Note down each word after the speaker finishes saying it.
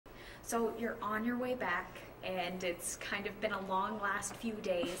So you're on your way back, and it's kind of been a long last few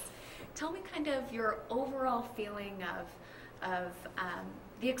days. Tell me kind of your overall feeling of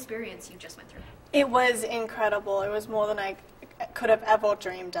the experience you just went through. It was incredible. It was more than I could have ever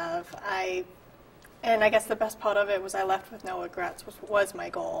dreamed of. And I guess the best part of it was I left with no regrets, which was my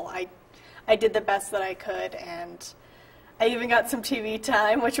goal. I did the best that I could, and I even got some TV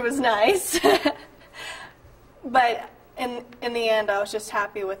time, which was nice. But in the end, I was just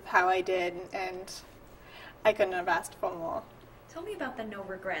happy with how I did, and I couldn't have asked for more. Tell me about the no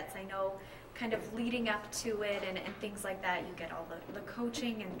regrets. I know kind of leading up to it and things like that, you get all the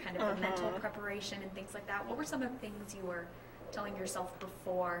coaching and kind of the mental preparation and things like that. What were some of the things you were telling yourself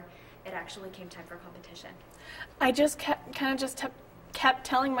before it actually came time for competition? I just kept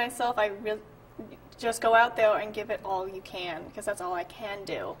telling myself just go out there and give it all you can, because that's all I can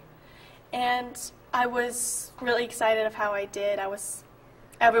do. And I was really excited of how I did.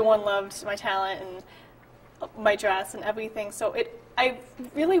 Everyone loved my talent and my dress and everything. So I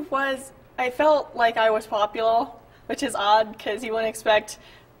felt like I was popular, which is odd because you wouldn't expect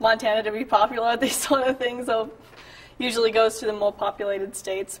Montana to be popular at these sort of things. So usually goes to the more populated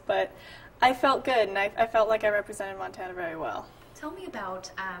states. But I felt good, and I felt like I represented Montana very well. Tell me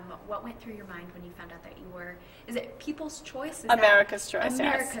about what went through your mind when you found out that you were, is it People's Choice? America's Choice,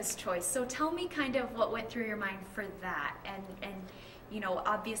 America's Choice. So tell me kind of what went through your mind for that. And you know,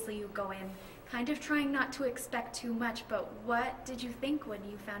 obviously you go in kind of trying not to expect too much, but what did you think when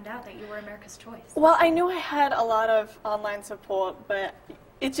you found out that you were America's Choice? Well, I knew I had a lot of online support, but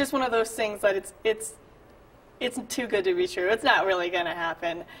it's just one of those things that it's too good to be true. It's not really going to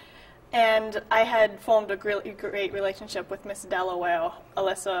happen. And I had formed a great relationship with Miss Delaware,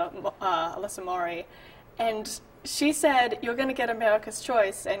 Alyssa Maury, and she said, "You're going to get America's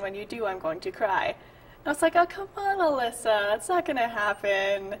Choice, and when you do, I'm going to cry." And I was like, "Oh, come on, Alyssa, it's not going to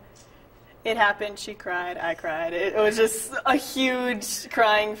happen." It happened. She cried. I cried. It was just a huge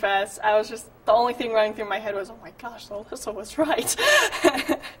crying fest. The only thing running through my head was, "Oh my gosh, Alyssa was right."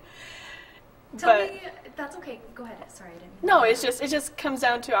 Tell me, that's okay. Go ahead. Sorry, I didn't. No, it just comes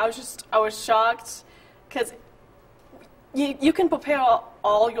down to I was shocked because you can prepare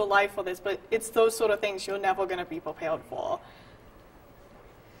all your life for this, but it's those sort of things you're never going to be prepared for.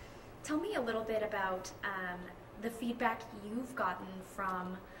 Tell me a little bit about the feedback you've gotten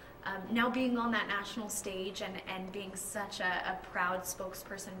from now being on that national stage and being such a proud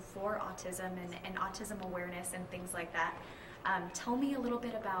spokesperson for autism and autism awareness and things like that. Tell me a little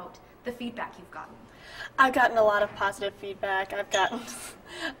bit about the feedback you've gotten. I've gotten a lot of positive feedback. I've gotten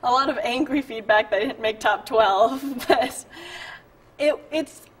a lot of angry feedback that I didn't make top 12, but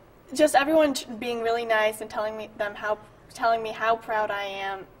it's just everyone being really nice and telling me how proud I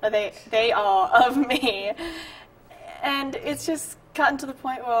am. They are of me, and it's just gotten to the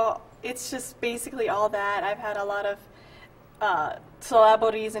point where it's just basically all that. I've had a lot of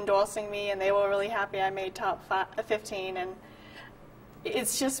celebrities endorsing me, and they were really happy I made top 15, and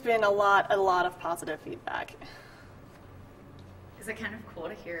it's just been a lot of positive feedback. Is it kind of cool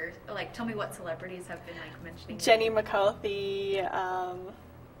to hear, like, tell me what celebrities have been, like, mentioning Jenny McCarthy,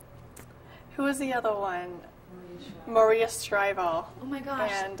 who was the other one? Maria Shriver. Oh my gosh,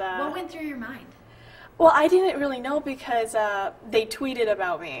 and, what went through your mind? Well, I didn't really know because they tweeted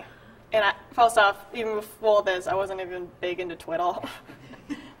about me. And first off, even before this, I wasn't even big into Twitter.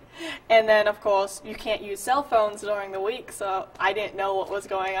 And then, of course, you can't use cell phones during the week, so I didn't know what was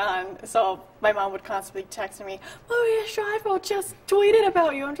going on. So my mom would constantly text me, "Maria Shriver just tweeted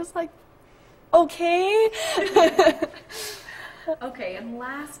about you." I'm just like, okay. Okay, and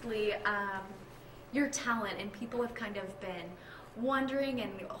lastly, your talent, and people have kind of been wondering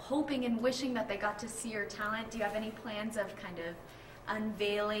and hoping and wishing that they got to see your talent. Do you have any plans of kind of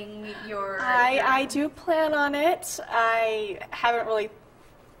unveiling your... I do plan on it.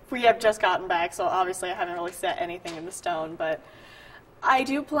 We have just gotten back, so obviously I haven't really set anything in the stone, but I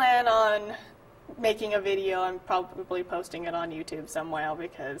do plan on making a video and probably posting it on YouTube somewhere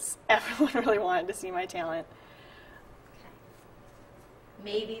because everyone really wanted to see my talent. Okay.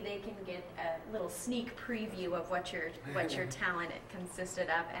 Maybe they can get a little sneak preview of what your talent consisted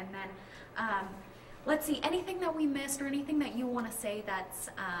of, and then let's see, anything that we missed or anything that you want to say that's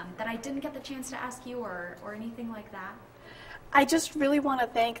that I didn't get the chance to ask you or anything like that? I just really want to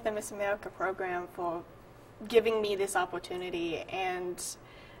thank the Miss America program for giving me this opportunity, and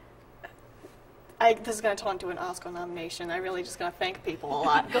this is going to turn into an Oscar nomination. I'm really just going to thank people a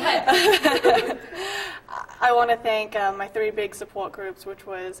lot. Go ahead. I want to thank my 3 big support groups, which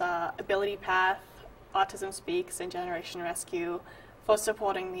was Ability Path, Autism Speaks, and Generation Rescue, for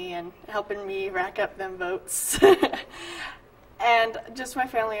supporting me and helping me rack up them votes. And just my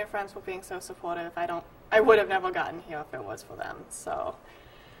family and friends for being so supportive. I would have never gotten here if it was for them. So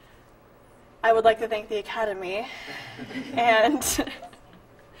I would like to thank the Academy and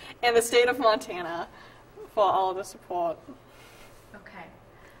the state of Montana for all of the support. Okay.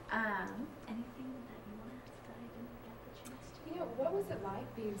 Anything that you want to ask that I didn't get the chance to? You know, what was it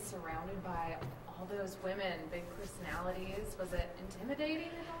like being surrounded by all those women, big personalities? Was it intimidating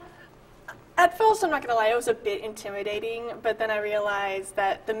at all? At first, I'm not going to lie, it was a bit intimidating, but then I realized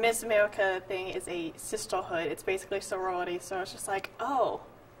that the Miss America thing is a sisterhood. It's basically sorority, so it's just like, oh,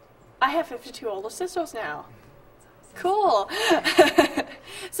 I have 52 older sisters now. Cool.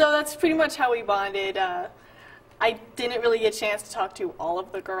 So that's pretty much how we bonded. I didn't really get a chance to talk to all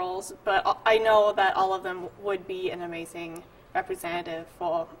of the girls, but I know that all of them would be an amazing representative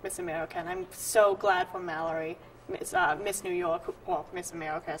for Miss America, and I'm so glad for Mallory, Miss New York, well, Miss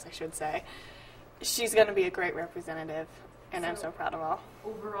America, as I should say. She's going to be a great representative, and I'm so proud of her.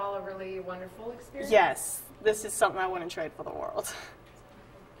 Overall, a really wonderful experience? Yes, this is something I wouldn't trade for the world.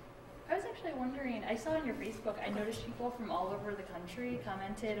 I was actually wondering, I saw on your Facebook, I noticed people from all over the country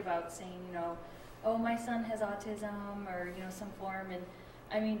commented about saying, you know, oh, my son has autism, or, you know, some form, and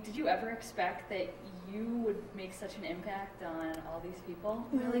I mean, did you ever expect that you would make such an impact on all these people?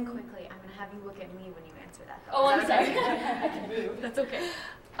 Really quickly, I'm going to have you look at me when you answer that. Oh, I'm sorry. I can move. That's okay.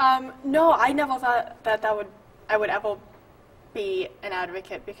 No, I never thought that I would ever be an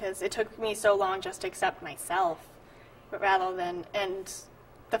advocate, because it took me so long just to accept myself, rather than, and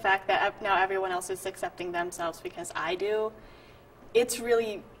the fact that now everyone else is accepting themselves because I do.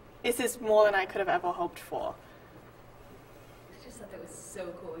 This is more than I could have ever hoped for. I just thought that was so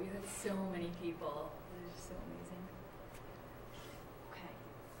cool. You had so many people. It was just so amazing.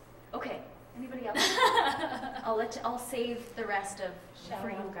 Okay. Okay. Anybody else? I'll save the rest of for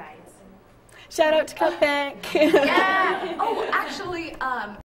you guys. Shout out to Cutbank. Yeah. Oh, actually,